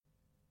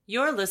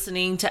You're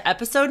listening to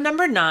episode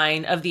number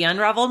 9 of the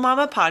Unraveled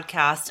Mama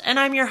podcast, and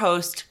I'm your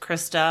host,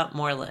 Krista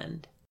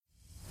Moreland.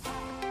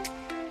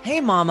 Hey,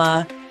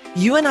 Mama.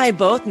 You and I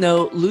both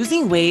know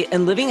losing weight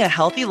and living a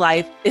healthy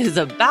life is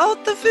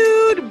about the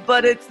food,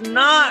 but it's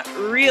not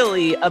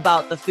really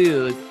about the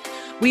food.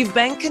 We've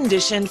been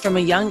conditioned from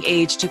a young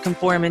age to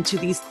conform into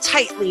these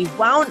tightly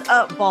wound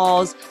up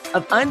balls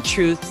of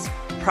untruths,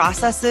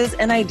 processes,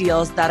 and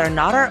ideals that are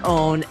not our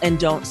own and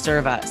don't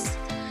serve us,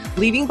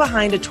 leaving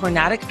behind a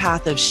tornadic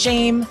path of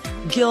shame,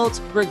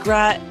 guilt,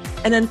 regret,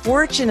 and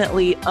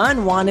unfortunately,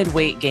 unwanted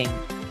weight gain.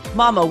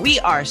 Mama, we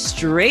are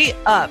straight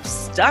up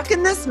stuck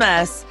in this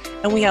mess,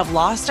 and we have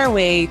lost our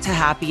way to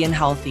happy and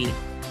healthy.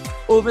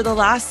 Over the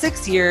last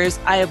 6 years,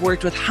 I have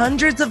worked with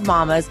hundreds of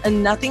mamas,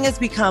 and nothing has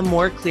become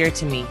more clear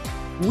to me.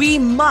 We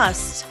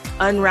must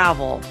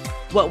unravel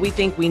what we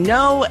think we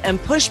know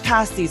and push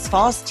past these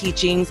false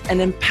teachings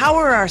and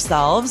empower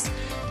ourselves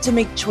to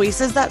make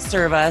choices that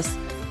serve us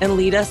and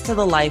lead us to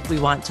the life we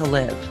want to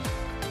live.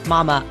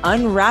 Mama,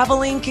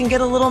 unraveling can get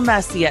a little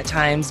messy at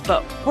times,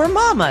 but we're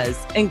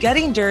mamas, and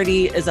getting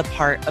dirty is a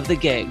part of the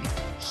gig.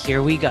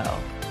 Here we go.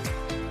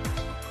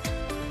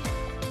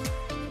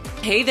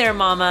 Hey there,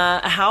 Mama.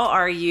 How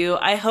are you?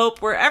 I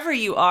hope wherever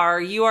you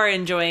are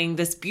enjoying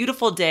this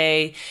beautiful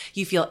day.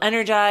 You feel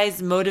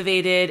energized,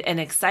 motivated, and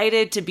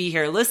excited to be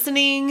here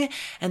listening,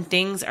 and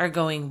things are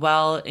going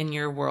well in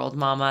your world,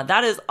 Mama.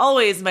 That is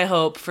always my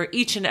hope for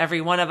each and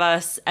every one of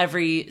us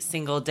every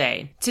single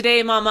day.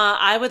 Today, Mama,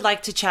 I would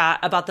like to chat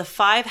about the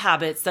 5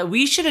 habits that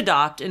we should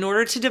adopt in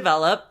order to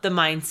develop the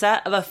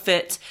mindset of a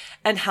fit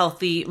and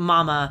healthy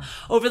mama.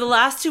 Over the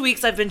last 2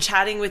 weeks, I've been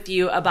chatting with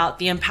you about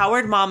the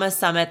Empowered Mama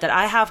Summit that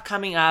I have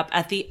coming up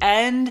at the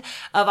end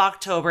of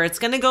October. It's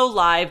going to go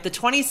live the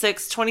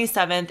 26th,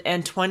 27th,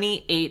 and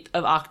 28th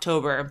of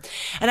October.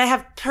 And I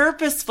have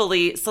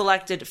purposefully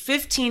selected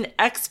 15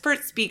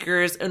 expert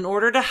speakers in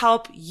order to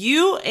help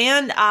you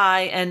and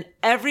I and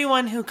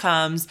everyone who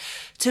comes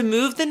to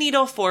move the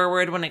needle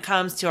forward when it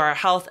comes to our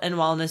health and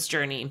wellness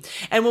journey.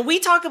 And when we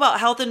talk about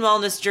health and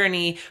wellness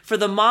journey for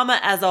the mama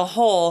as a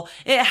whole,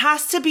 it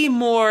has to be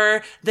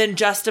more than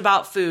just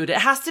about food. It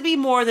has to be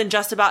more than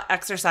just about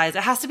exercise.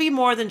 It has to be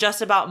more than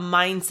just about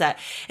mindset.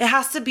 It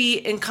has to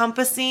be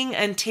encompassing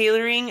and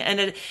tailoring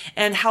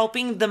and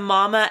helping the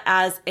mama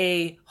as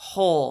a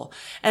whole.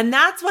 And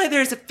that's why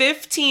there's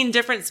 15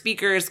 different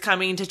speakers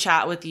coming to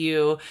chat with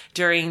you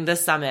during the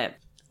summit.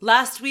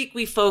 Last week,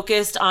 we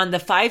focused on the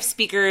 5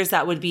 speakers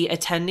that would be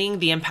attending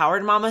the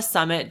Empowered Mama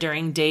Summit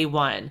during day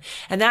 1.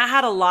 And that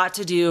had a lot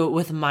to do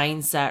with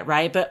mindset,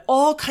 right? But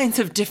all kinds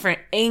of different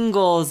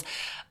angles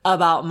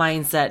about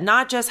mindset,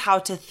 not just how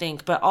to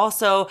think, but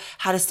also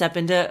how to step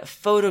into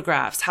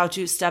photographs, how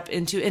to step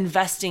into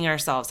investing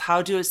ourselves,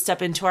 how to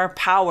step into our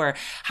power,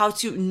 how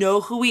to know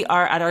who we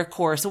are at our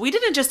core. So we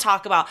didn't just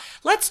talk about,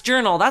 let's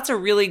journal. That's a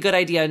really good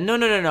idea.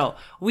 No.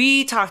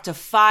 We talked to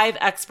 5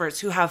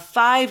 experts who have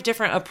 5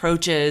 different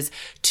approaches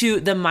to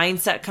the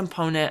mindset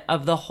component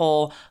of the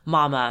whole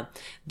mama.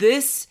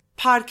 This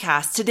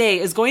podcast today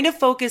is going to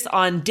focus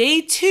on day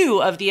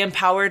 2 of the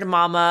Empowered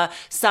Mama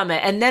Summit.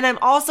 And then I'm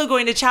also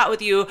going to chat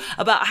with you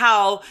about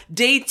how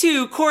day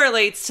 2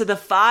 correlates to the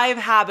 5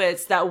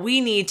 habits that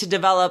we need to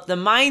develop the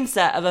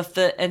mindset of a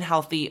fit and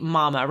healthy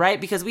mama, right?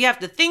 Because we have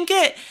to think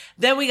it,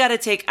 then we got to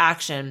take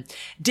action.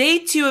 Day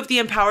 2 of the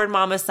Empowered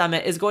Mama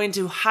Summit is going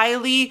to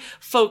highly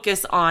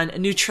focus on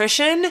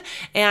nutrition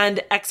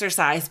and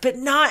exercise, but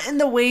not in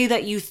the way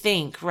that you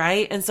think,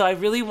 right? And so I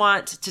really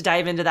want to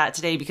dive into that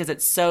today because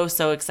it's so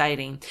exciting.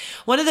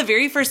 One of the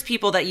very first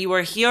people that you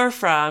will hear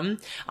from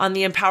on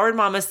the Empowered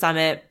Mama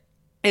Summit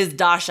is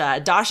Dasha.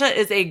 Dasha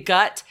is a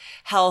gut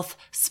health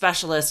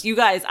specialist. You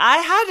guys, I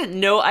had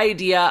no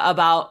idea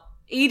about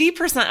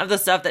 80% of the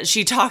stuff that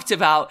she talked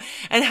about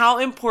and how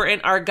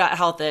important our gut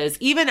health is.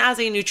 Even as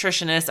a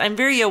nutritionist, I'm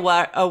very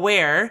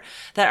aware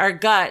that our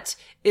gut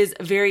is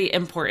very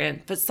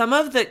important. But some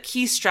of the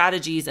key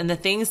strategies and the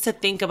things to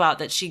think about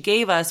that she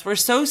gave us were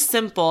so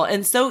simple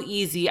and so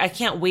easy. I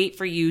can't wait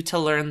for you to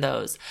learn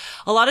those.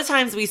 A lot of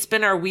times we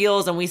spin our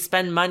wheels and we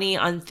spend money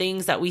on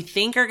things that we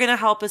think are going to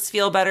help us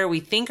feel better.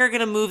 We think are going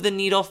to move the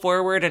needle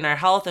forward in our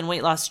health and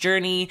weight loss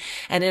journey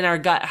and in our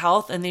gut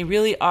health. And they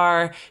really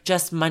are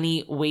just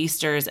money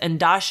wasters. And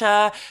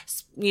Dasha,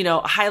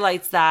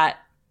 highlights that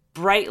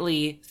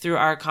brightly through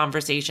our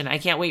conversation. I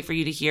can't wait for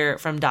you to hear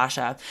from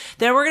Dasha.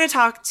 Then we're going to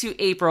talk to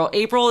April.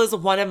 April is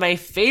one of my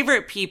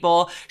favorite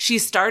people. She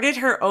started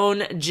her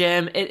own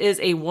gym. It is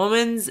a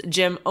woman's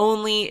gym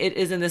only. It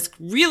is in this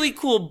really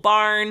cool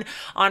barn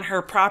on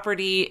her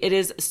property. It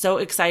is so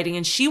exciting.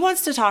 And she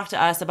wants to talk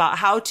to us about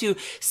how to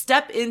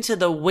step into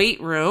the weight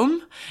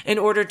room in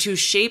order to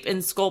shape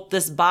and sculpt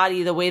this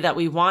body the way that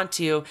we want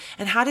to,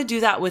 and how to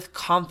do that with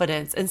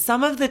confidence. And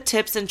some of the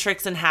tips and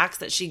tricks and hacks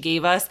that she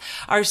gave us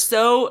are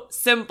so so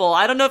simple.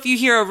 I don't know if you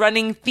hear a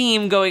running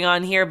theme going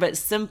on here, but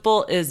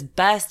simple is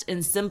best,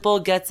 and simple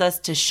gets us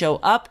to show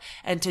up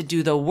and to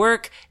do the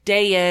work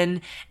day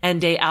in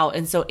and day out.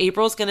 And so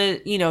April's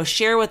going to,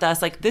 share with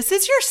us, like, this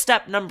is your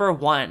step number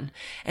 1,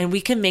 and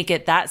we can make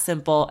it that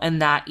simple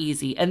and that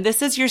easy. And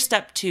this is your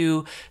step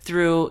 2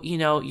 through,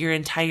 your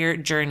entire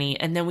journey.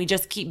 And then we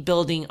just keep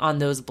building on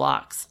those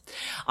blocks.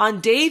 On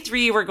day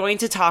 3, we're going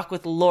to talk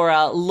with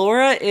Laura.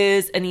 Laura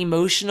is an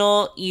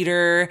emotional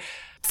eater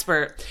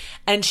expert,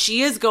 and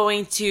she is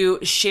going to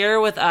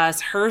share with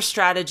us her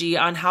strategy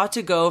on how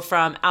to go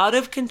from out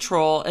of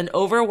control and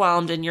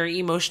overwhelmed in your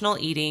emotional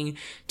eating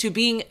to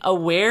being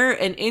aware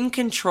and in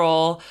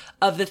control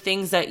of the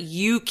things that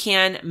you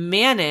can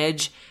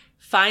manage.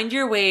 Find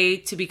your way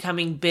to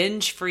becoming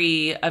binge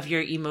free of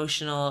your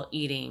emotional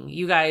eating.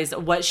 You guys,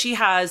 what she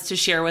has to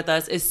share with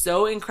us is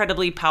so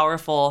incredibly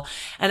powerful.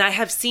 And I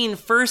have seen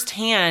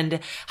firsthand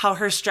how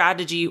her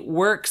strategy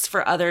works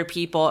for other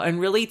people and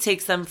really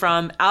takes them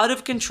from out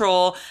of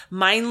control,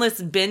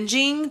 mindless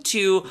binging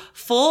to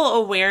full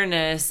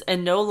awareness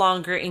and no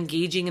longer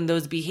engaging in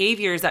those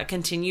behaviors that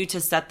continue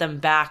to set them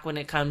back when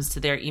it comes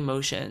to their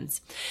emotions.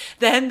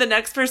 Then the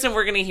next person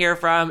we're going to hear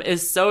from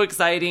is so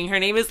exciting. Her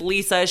name is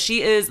Lisa.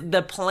 She is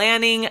the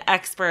planning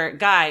expert.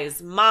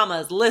 Guys,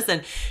 mamas,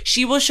 listen,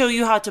 she will show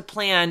you how to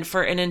plan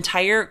for an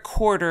entire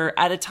quarter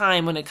at a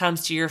time when it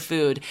comes to your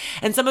food.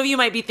 And some of you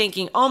might be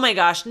thinking, oh my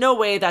gosh, no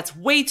way, that's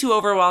way too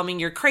overwhelming.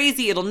 You're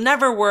crazy. It'll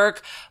never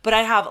work. But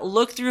I have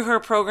looked through her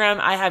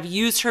program. I have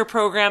used her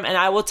program, and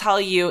I will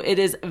tell you, it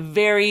is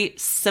very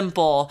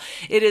simple.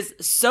 It is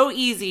so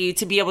easy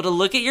to be able to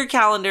look at your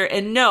calendar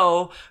and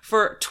know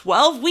for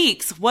 12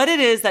 weeks what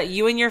it is that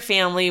you and your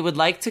family would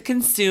like to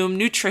consume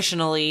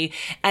nutritionally.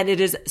 And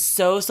it is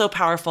so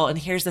powerful. And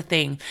here's the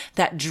thing,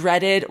 that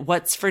dreaded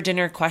what's for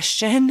dinner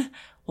question,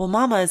 well,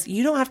 mamas,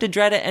 you don't have to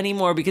dread it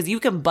anymore, because you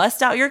can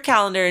bust out your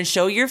calendar and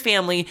show your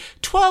family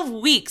 12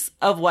 weeks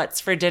of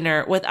what's for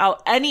dinner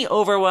without any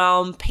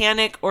overwhelm,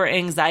 panic, or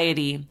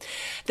anxiety.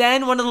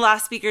 Then one of the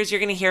last speakers you're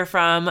going to hear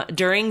from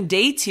during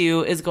day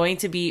 2 is going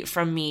to be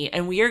from me.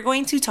 And we are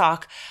going to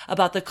talk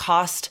about the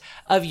cost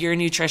of your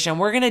nutrition.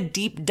 We're going to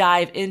deep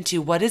dive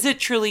into what is it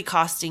truly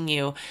costing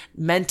you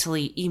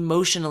mentally,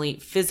 emotionally,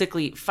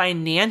 physically,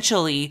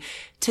 financially,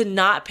 to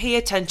not pay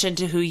attention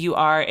to who you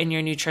are in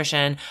your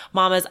nutrition.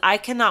 Mamas, I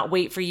cannot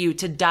wait for you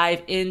to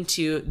dive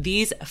into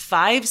these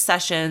 5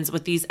 sessions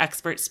with these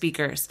expert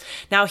speakers.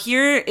 Now,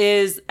 here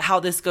is how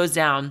this goes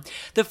down.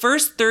 The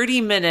first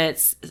 30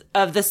 minutes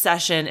of the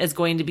session is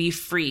going to be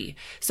free.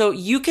 So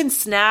you can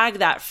snag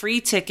that free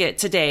ticket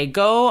today.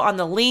 Go on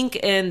the link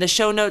in the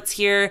show notes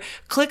here,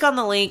 click on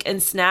the link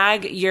and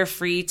snag your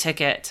free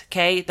ticket.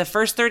 Okay. The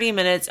first 30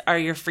 minutes are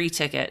your free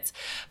tickets.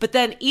 But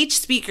then each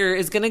speaker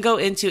is going to go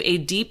into a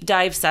deep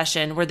dive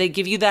session where they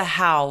give you the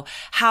how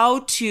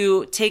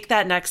to take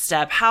that next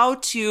step, how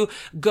to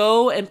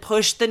go and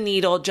push the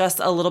needle just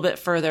a little bit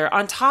further,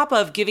 on top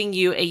of giving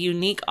you a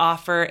unique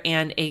offer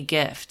and a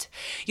gift.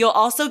 You'll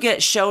also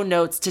get show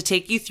notes to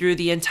take you through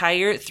the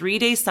entire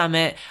 3-day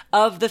summit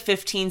of the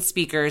 15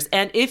 speakers.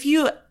 And if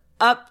you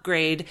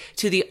upgrade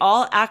to the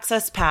all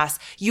access pass,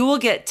 you will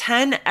get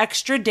 10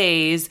 extra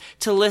days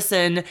to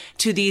listen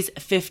to these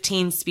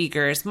 15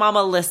 speakers.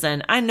 Mama,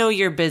 listen, I know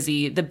you're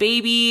busy. The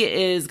baby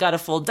is got a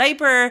full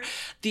diaper.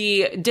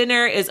 The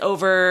dinner is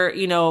over,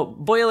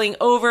 boiling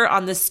over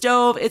on the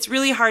stove. It's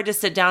really hard to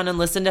sit down and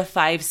listen to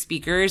 5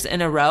 speakers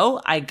in a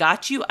row. I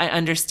got you. I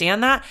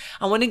understand that.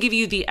 I want to give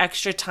you the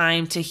extra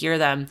time to hear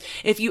them.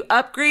 If you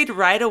upgrade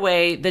right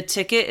away, the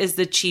ticket is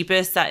the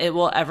cheapest that it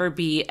will ever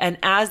be. And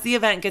as the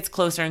event gets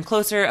closer and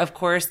closer, of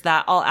course,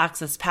 that all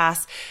access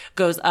pass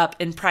goes up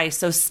in price.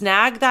 So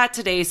snag that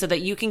today so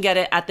that you can get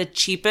it at the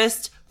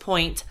cheapest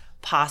point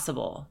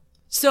possible.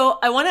 So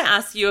I want to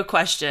ask you a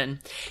question.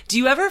 Do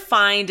you ever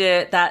find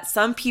it that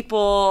some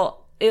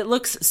people, it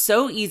looks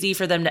so easy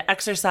for them to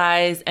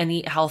exercise and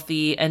eat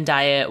healthy and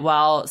diet,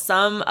 while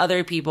some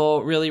other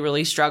people really,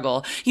 really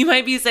struggle? You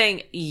might be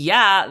saying,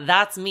 yeah,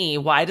 that's me.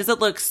 Why does it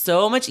look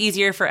so much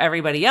easier for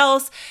everybody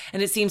else?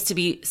 And it seems to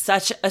be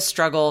such a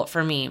struggle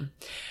for me.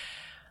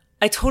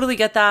 I totally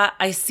get that.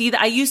 I see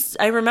that.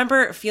 I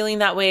remember feeling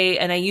that way,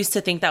 and I used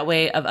to think that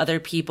way of other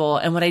people.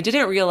 And what I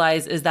didn't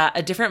realize is that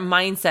a different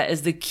mindset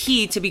is the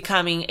key to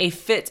becoming a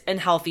fit and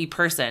healthy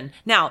person.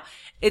 Now,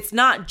 it's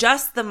not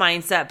just the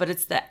mindset, but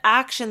it's the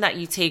action that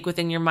you take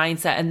within your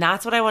mindset. And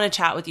that's what I want to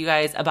chat with you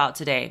guys about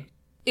today.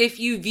 If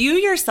you view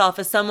yourself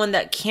as someone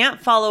that can't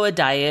follow a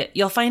diet,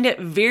 you'll find it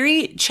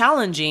very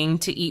challenging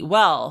to eat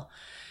well.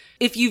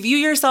 If you view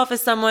yourself as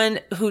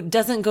someone who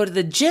doesn't go to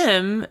the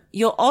gym,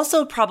 you'll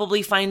also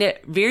probably find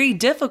it very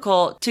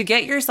difficult to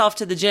get yourself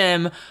to the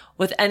gym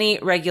with any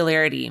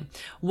regularity.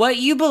 What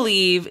you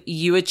believe,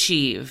 you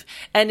achieve.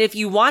 And if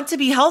you want to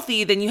be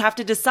healthy, then you have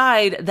to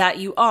decide that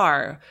you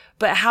are.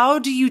 But how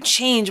do you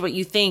change what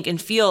you think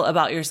and feel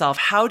about yourself?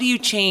 How do you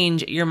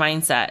change your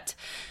mindset?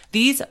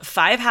 These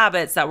 5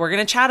 habits that we're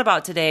going to chat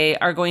about today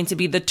are going to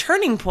be the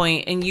turning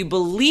point in you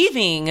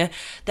believing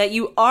that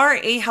you are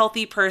a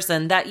healthy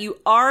person, that you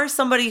are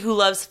somebody who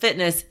loves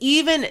fitness,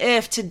 even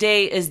if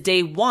today is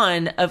day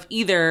 1 of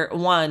either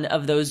one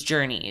of those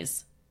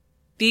journeys.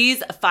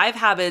 These 5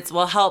 habits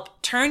will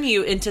help turn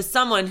you into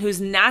someone who's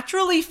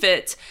naturally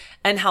fit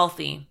and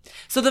healthy.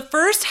 So the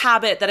first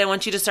habit that I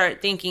want you to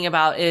start thinking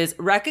about is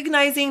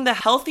recognizing the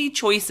healthy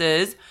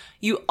choices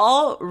you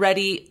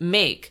already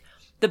make.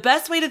 The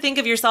best way to think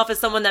of yourself as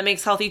someone that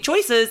makes healthy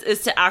choices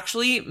is to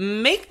actually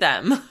make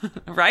them,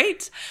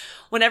 right?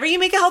 Whenever you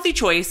make a healthy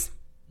choice,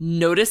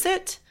 notice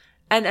it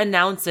and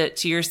announce it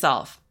to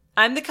yourself.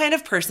 I'm the kind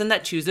of person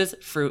that chooses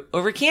fruit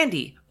over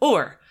candy,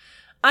 or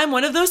I'm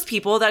one of those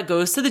people that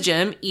goes to the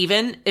gym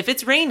even if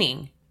it's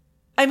raining.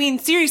 I mean,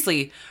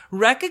 seriously,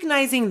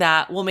 recognizing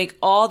that will make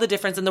all the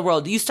difference in the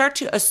world. You start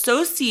to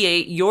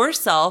associate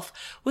yourself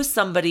with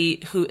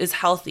somebody who is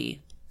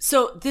healthy.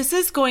 So this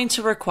is going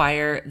to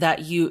require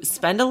that you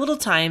spend a little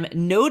time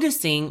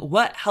noticing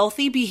what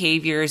healthy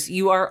behaviors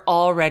you are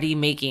already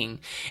making.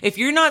 If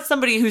you're not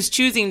somebody who's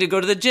choosing to go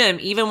to the gym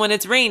even when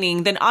it's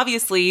raining, then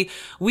obviously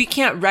we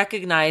can't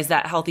recognize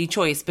that healthy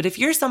choice. But if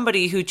you're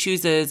somebody who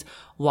chooses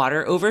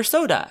water over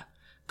soda,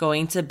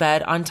 going to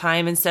bed on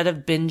time instead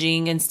of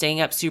binging and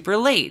staying up super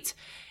late,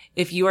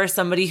 if you are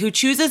somebody who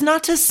chooses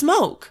not to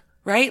smoke,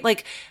 right?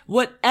 Like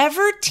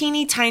whatever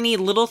teeny tiny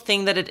little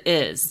thing that it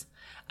is,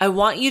 I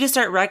want you to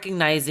start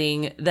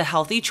recognizing the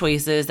healthy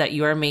choices that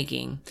you are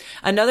making.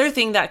 Another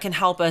thing that can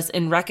help us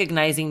in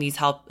recognizing these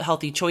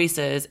healthy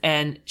choices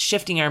and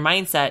shifting our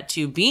mindset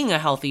to being a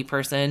healthy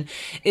person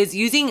is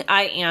using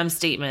I am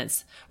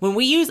statements. When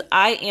we use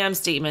I am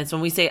statements,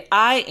 when we say,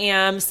 I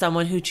am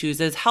someone who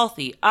chooses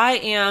healthy, I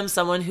am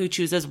someone who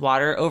chooses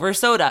water over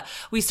soda,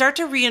 we start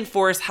to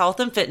reinforce health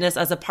and fitness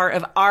as a part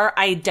of our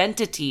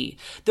identity.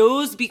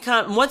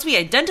 Once we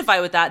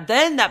identify with that,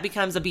 then that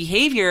becomes a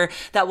behavior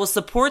that will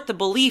support the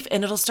belief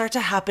and it'll start to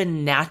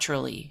happen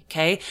naturally.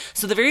 Okay.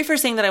 So the very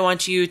first thing that I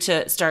want you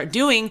to start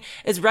doing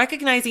is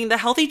recognizing the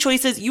healthy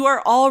choices you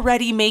are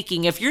already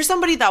making. If you're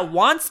somebody that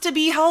wants to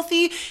be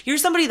healthy, you're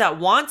somebody that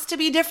wants to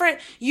be different,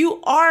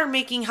 you are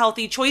making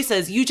healthy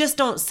choices. You just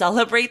don't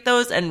celebrate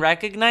those and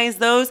recognize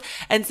those.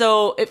 And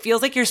so it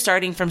feels like you're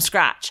starting from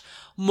scratch.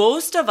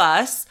 Most of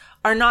us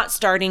are not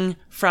starting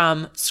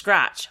from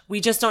scratch. We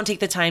just don't take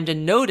the time to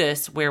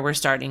notice where we're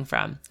starting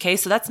from. Okay,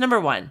 so that's number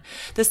 1.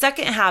 The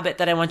second habit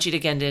that I want you to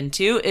get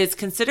into is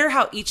consider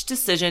how each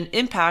decision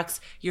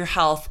impacts your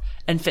health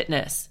and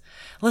fitness.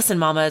 Listen,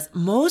 mamas,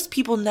 most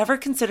people never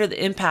consider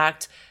the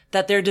impact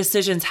that their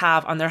decisions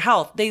have on their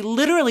health. They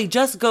literally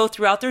just go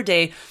throughout their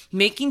day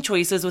making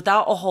choices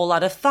without a whole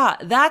lot of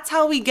thought. That's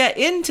how we get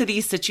into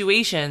these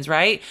situations,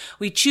 right?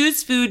 We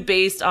choose food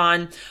based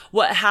on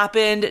what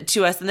happened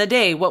to us in the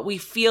day, what we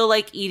feel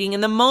like eating in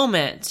the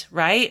moment,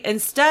 right?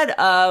 Instead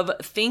of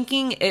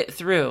thinking it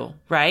through,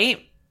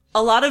 right?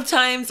 A lot of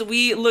times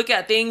we look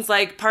at things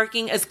like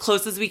parking as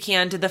close as we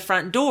can to the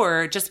front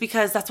door just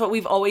because that's what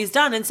we've always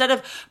done, instead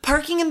of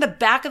parking in the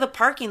back of the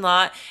parking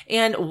lot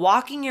and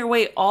walking your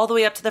way all the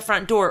way up to the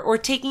front door, or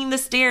taking the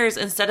stairs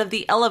instead of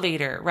the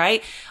elevator,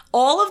 right?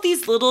 All of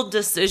these little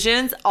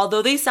decisions,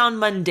 although they sound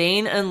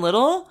mundane and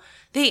little,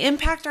 they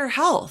impact our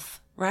health,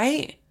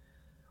 right?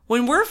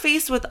 When we're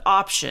faced with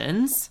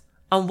options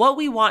on what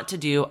we want to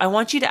do, I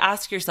want you to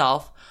ask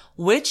yourself,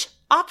 which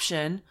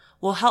option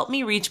will help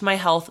me reach my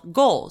health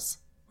goals,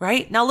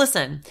 right? Now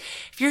listen,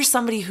 if you're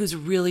somebody who's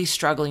really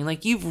struggling,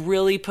 like you've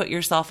really put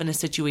yourself in a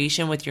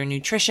situation with your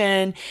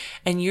nutrition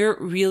and you're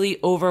really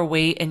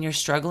overweight and you're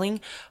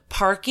struggling,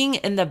 parking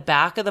in the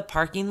back of the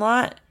parking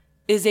lot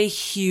is a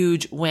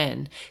huge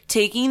win.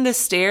 Taking the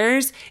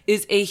stairs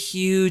is a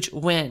huge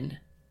win,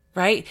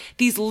 right?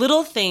 These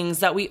little things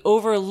that we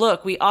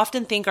overlook, we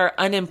often think are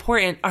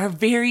unimportant, are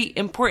very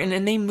important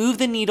and they move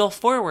the needle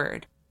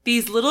forward.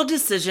 These little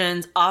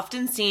decisions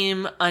often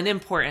seem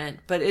unimportant,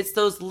 but it's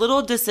those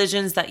little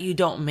decisions that you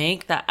don't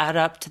make that add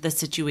up to the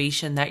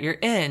situation that you're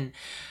in.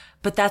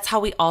 But that's how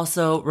we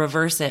also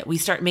reverse it. We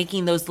start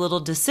making those little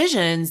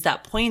decisions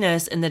that point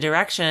us in the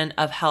direction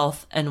of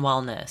health and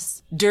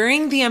wellness.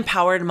 During the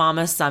Empowered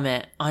Mama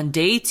Summit on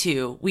day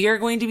 2, we are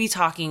going to be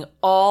talking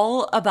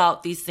all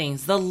about these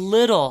things, the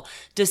little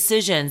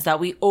decisions that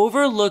we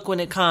overlook when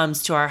it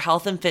comes to our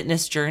health and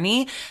fitness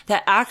journey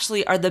that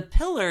actually are the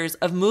pillars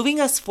of moving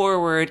us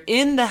forward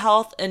in the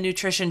health and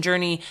nutrition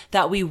journey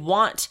that we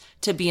want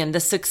to be in, the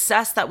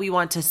success that we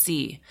want to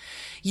see.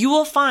 You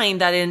will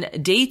find that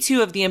in day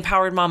 2 of the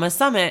Empowered Mama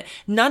Summit,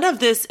 none of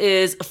this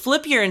is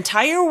flip your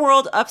entire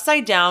world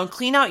upside down,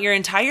 clean out your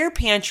entire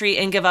pantry,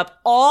 and give up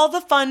all the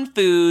fun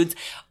foods,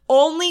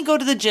 only go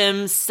to the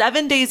gym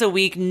 7 days a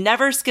week,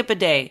 never skip a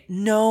day.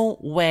 No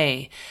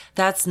way.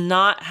 That's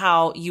not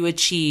how you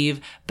achieve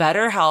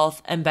better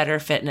health and better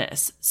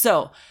fitness.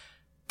 So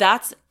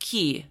that's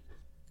key.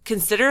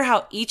 Consider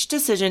how each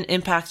decision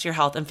impacts your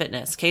health and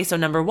fitness. Okay. So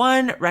number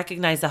 1,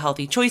 recognize the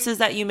healthy choices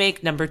that you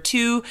make. Number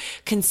 2,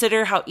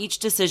 consider how each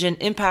decision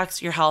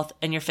impacts your health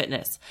and your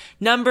fitness.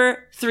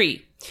 Number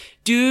 3,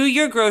 Do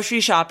your grocery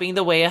shopping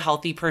the way a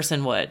healthy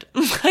person would.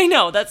 I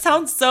know that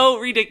sounds so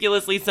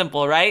ridiculously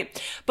simple,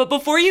 right? But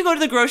before you go to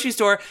the grocery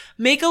store,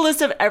 make a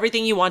list of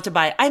everything you want to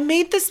buy. I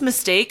made this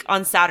mistake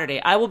on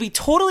Saturday. I will be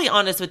totally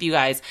honest with you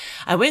guys.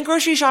 I went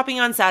grocery shopping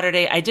on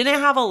Saturday. I didn't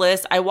have a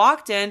list. I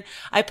walked in,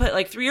 I put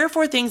like 3 or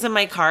 4 things in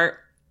my cart,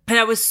 and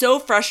I was so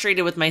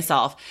frustrated with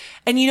myself.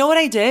 And you know what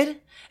I did?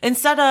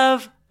 Instead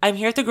of, I'm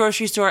here at the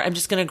grocery store, I'm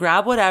just going to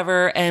grab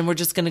whatever and we're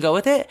just going to go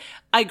with it,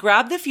 I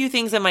grabbed a few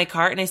things in my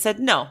cart and I said,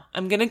 no,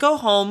 I'm going to go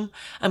home.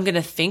 I'm going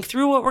to think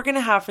through what we're going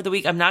to have for the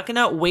week. I'm not going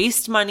to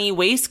waste money,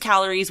 waste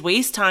calories,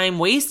 waste time,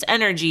 waste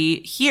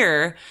energy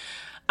here.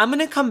 I'm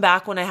going to come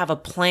back when I have a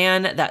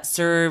plan that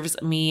serves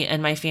me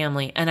and my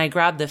family. And I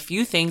grabbed a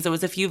few things. It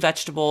was a few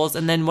vegetables.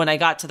 And then when I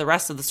got to the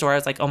rest of the store, I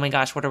was like, oh my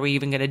gosh, what are we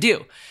even going to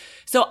do?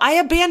 So I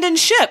abandoned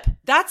ship.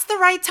 That's the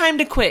right time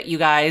to quit, you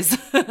guys.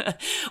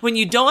 When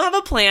you don't have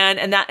a plan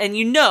and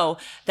you know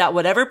that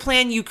whatever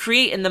plan you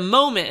create in the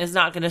moment is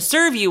not going to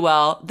serve you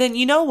well, then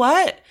you know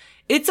what?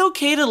 It's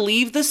okay to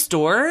leave the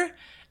store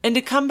and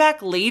to come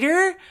back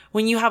later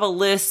when you have a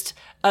list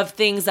of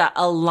things that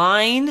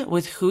align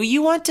with who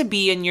you want to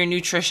be in your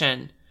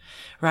nutrition,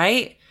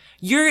 right?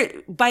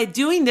 By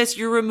doing this,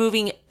 you're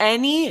removing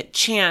any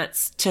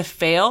chance to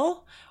fail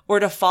or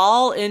to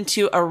fall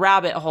into a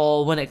rabbit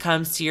hole when it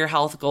comes to your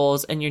health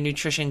goals and your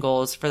nutrition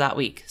goals for that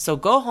week. So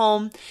go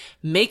home,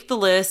 make the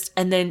list,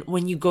 and then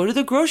when you go to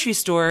the grocery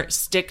store,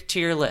 stick to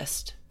your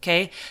list.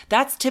 Okay.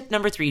 That's tip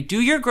number 3. Do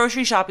your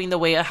grocery shopping the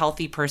way a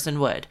healthy person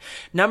would.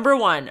 Number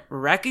 1,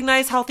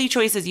 recognize healthy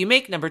choices you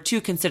make. Number 2,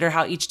 consider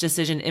how each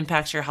decision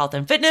impacts your health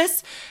and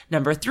fitness.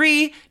 Number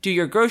 3, do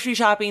your grocery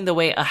shopping the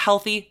way a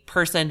healthy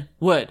person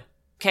would.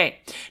 Okay.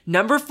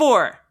 Number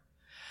 4,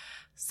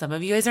 some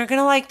of you guys aren't going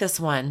to like this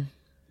one.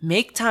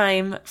 Make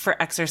time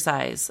for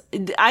exercise.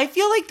 I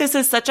feel like this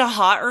is such a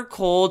hot or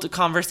cold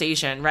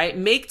conversation, right?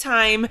 Make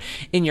time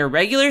in your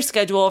regular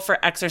schedule for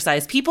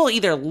exercise. People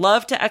either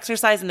love to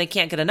exercise and they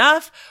can't get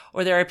enough,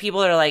 or there are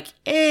people that are like,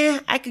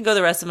 I could go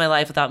the rest of my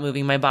life without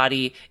moving my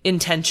body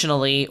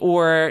intentionally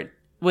or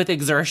with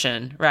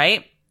exertion,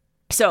 right?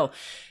 So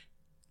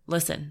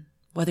listen.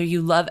 Whether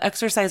you love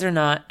exercise or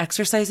not,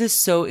 exercise is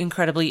so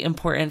incredibly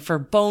important for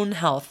bone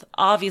health,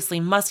 obviously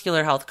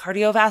muscular health,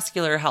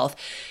 cardiovascular health,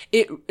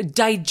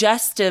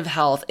 digestive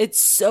health. It's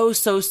so,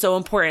 so, so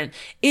important.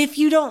 If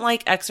you don't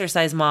like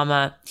exercise,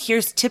 mama,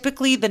 here's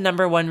typically the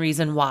number 1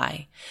 reason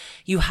why.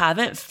 You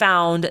haven't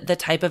found the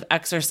type of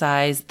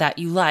exercise that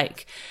you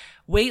like.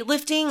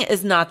 Weightlifting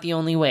is not the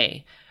only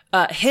way.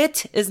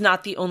 HIIT is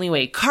not the only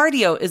way.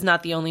 Cardio is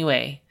not the only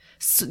way.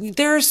 So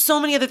there are so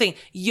many other things.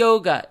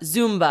 Yoga,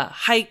 Zumba,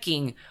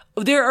 hiking.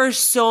 There are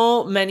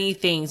so many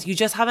things. You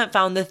just haven't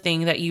found the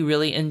thing that you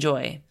really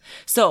enjoy.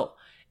 So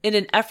in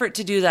an effort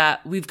to do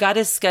that, we've got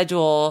to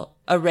schedule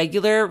a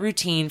regular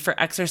routine for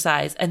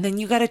exercise. And then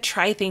you got to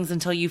try things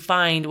until you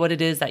find what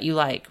it is that you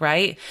like,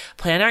 right?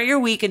 Plan out your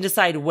week and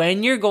decide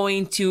when you're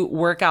going to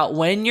work out,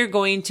 when you're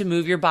going to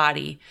move your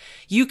body.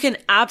 You can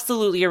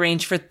absolutely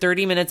arrange for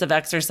 30 minutes of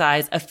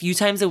exercise a few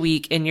times a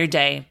week in your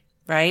day,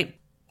 right?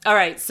 All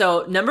right.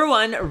 So number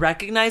 1,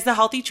 recognize the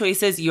healthy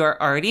choices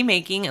you're already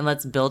making and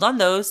let's build on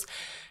those.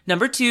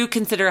 Number 2,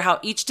 consider how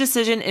each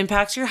decision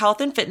impacts your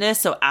health and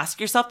fitness. So ask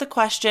yourself the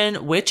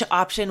question, which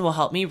option will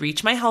help me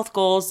reach my health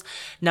goals?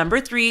 Number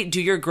 3, do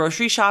your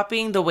grocery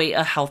shopping the way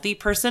a healthy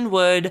person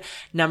would.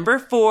 Number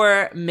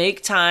 4,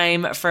 make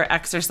time for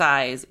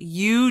exercise.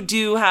 You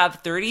do have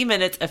 30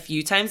 minutes a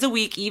few times a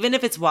week, even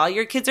if it's while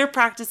your kids are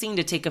practicing,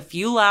 to take a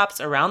few laps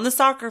around the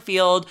soccer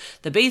field,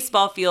 the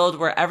baseball field,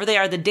 wherever they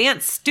are, the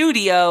dance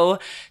studio,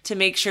 to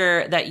make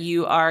sure that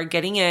you are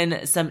getting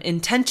in some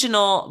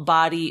intentional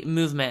body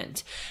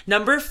movement.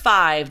 Number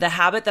 5, the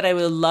habit that I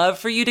would love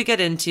for you to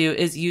get into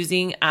is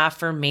using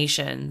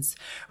affirmations.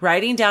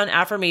 Writing down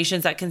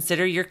affirmations that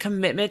consider your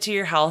commitment to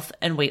your health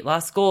and weight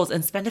loss goals,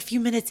 and spend a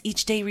few minutes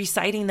each day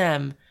reciting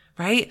them,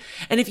 right?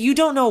 And if you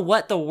don't know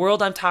what the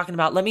world I'm talking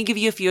about, let me give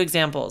you a few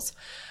examples.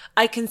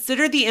 I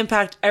consider the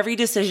impact every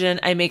decision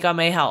I make on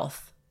my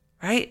health,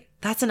 right?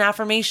 That's an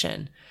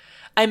affirmation.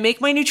 I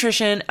make my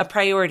nutrition a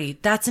priority.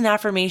 That's an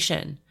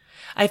affirmation.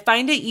 I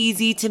find it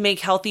easy to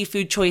make healthy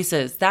food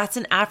choices. That's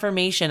an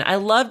affirmation. I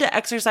love to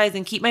exercise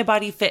and keep my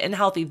body fit and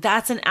healthy.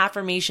 That's an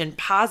affirmation.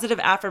 Positive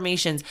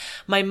affirmations.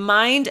 My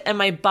mind and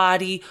my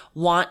body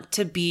want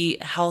to be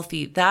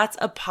healthy. That's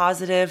a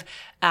positive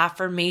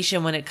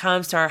affirmation when it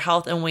comes to our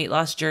health and weight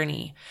loss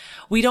journey.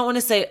 We don't want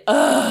to say,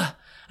 I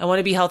want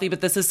to be healthy,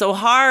 but this is so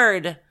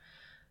hard.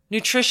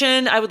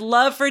 Nutrition, I would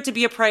love for it to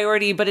be a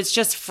priority, but it's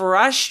just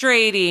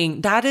frustrating.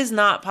 That is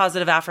not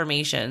positive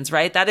affirmations,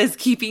 right? That is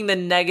keeping the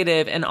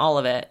negative in all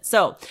of it.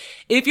 So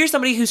if you're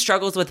somebody who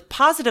struggles with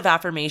positive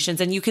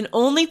affirmations and you can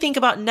only think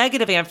about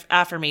negative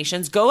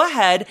affirmations, go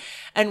ahead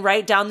and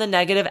write down the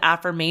negative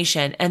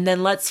affirmation and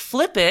then let's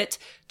flip it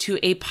to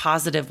a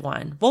positive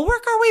one. We'll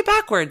work our way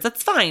backwards.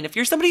 That's fine. If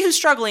you're somebody who's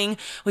struggling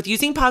with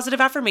using positive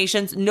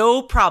affirmations,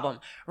 no problem.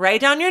 Write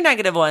down your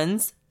negative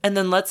ones and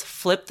then let's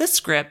flip the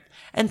script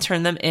and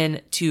turn them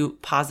into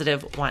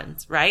positive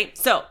ones, right?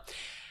 So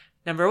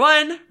Number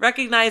one,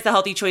 recognize the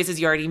healthy choices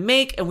you already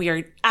make. And we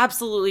are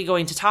absolutely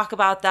going to talk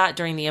about that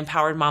during the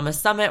Empowered Mama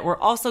Summit. We're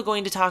also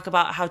going to talk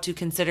about how to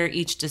consider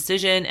each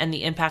decision and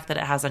the impact that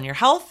it has on your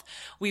health.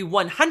 We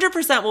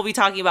 100% will be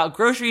talking about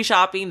grocery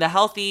shopping,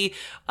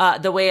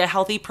 the way a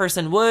healthy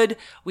person would.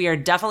 We are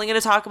definitely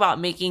going to talk about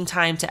making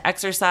time to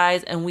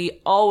exercise. And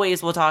we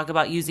always will talk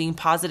about using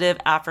positive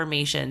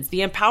affirmations.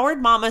 The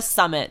Empowered Mama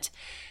Summit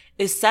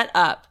is set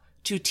up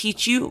to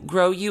teach you,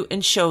 grow you,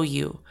 and show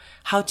you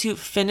how to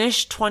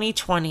finish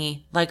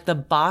 2020 like the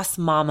boss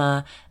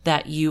mama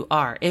that you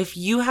are. If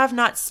you have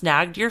not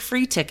snagged your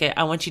free ticket,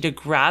 I want you to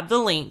grab the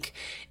link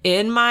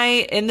in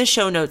the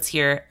show notes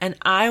here. And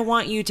I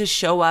want you to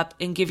show up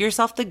and give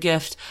yourself the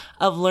gift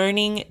of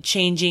learning,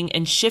 changing,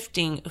 and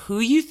shifting who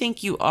you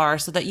think you are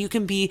so that you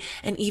can be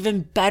an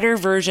even better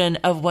version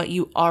of what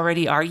you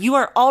already are. You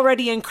are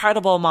already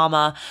incredible,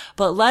 mama,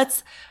 but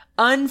let's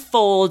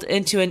unfold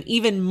into an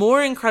even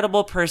more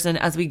incredible person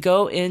as we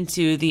go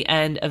into the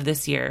end of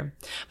this year.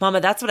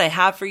 Mama, that's what I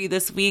have for you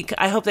this week.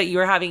 I hope that you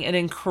are having an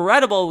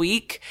incredible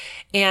week,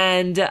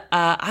 and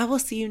I will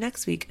see you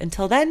next week.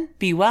 Until then,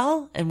 be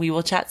well, and we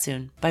will chat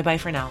soon. Bye-bye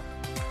for now.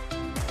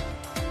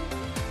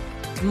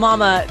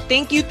 Mama,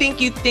 thank you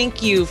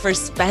for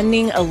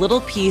spending a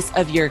little piece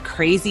of your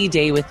crazy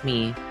day with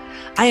me.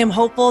 I am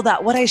hopeful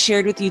that what I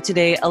shared with you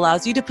today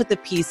allows you to put the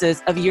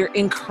pieces of your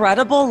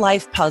incredible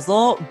life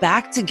puzzle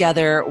back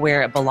together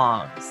where it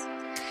belongs.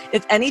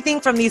 If anything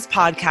from these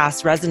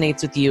podcasts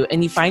resonates with you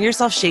and you find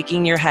yourself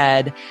shaking your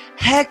head,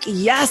 heck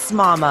yes,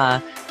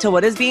 mama, to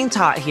what is being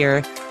taught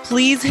here,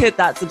 please hit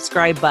that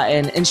subscribe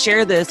button and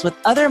share this with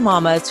other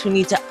mamas who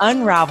need to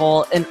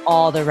unravel in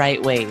all the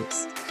right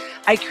ways.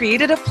 I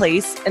created a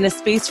place and a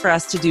space for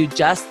us to do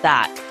just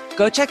that.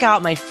 Go check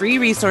out my free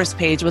resource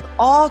page with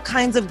all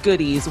kinds of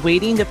goodies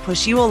waiting to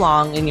push you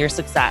along in your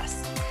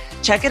success.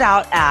 Check it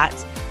out at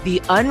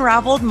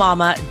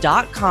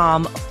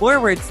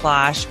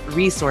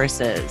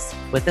theunraveledmama.com/resources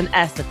with an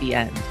S at the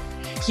end.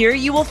 Here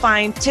you will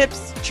find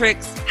tips,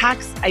 tricks,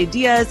 hacks,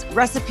 ideas,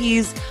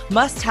 recipes,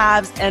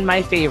 must-haves, and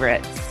my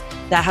favorites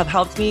that have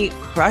helped me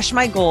crush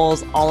my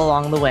goals all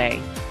along the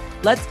way.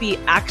 Let's be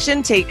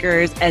action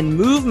takers and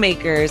move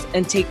makers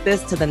and take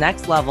this to the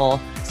next level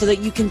so that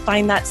you can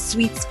find that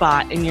sweet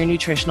spot in your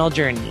nutritional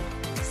journey.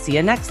 See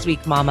you next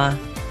week, mama.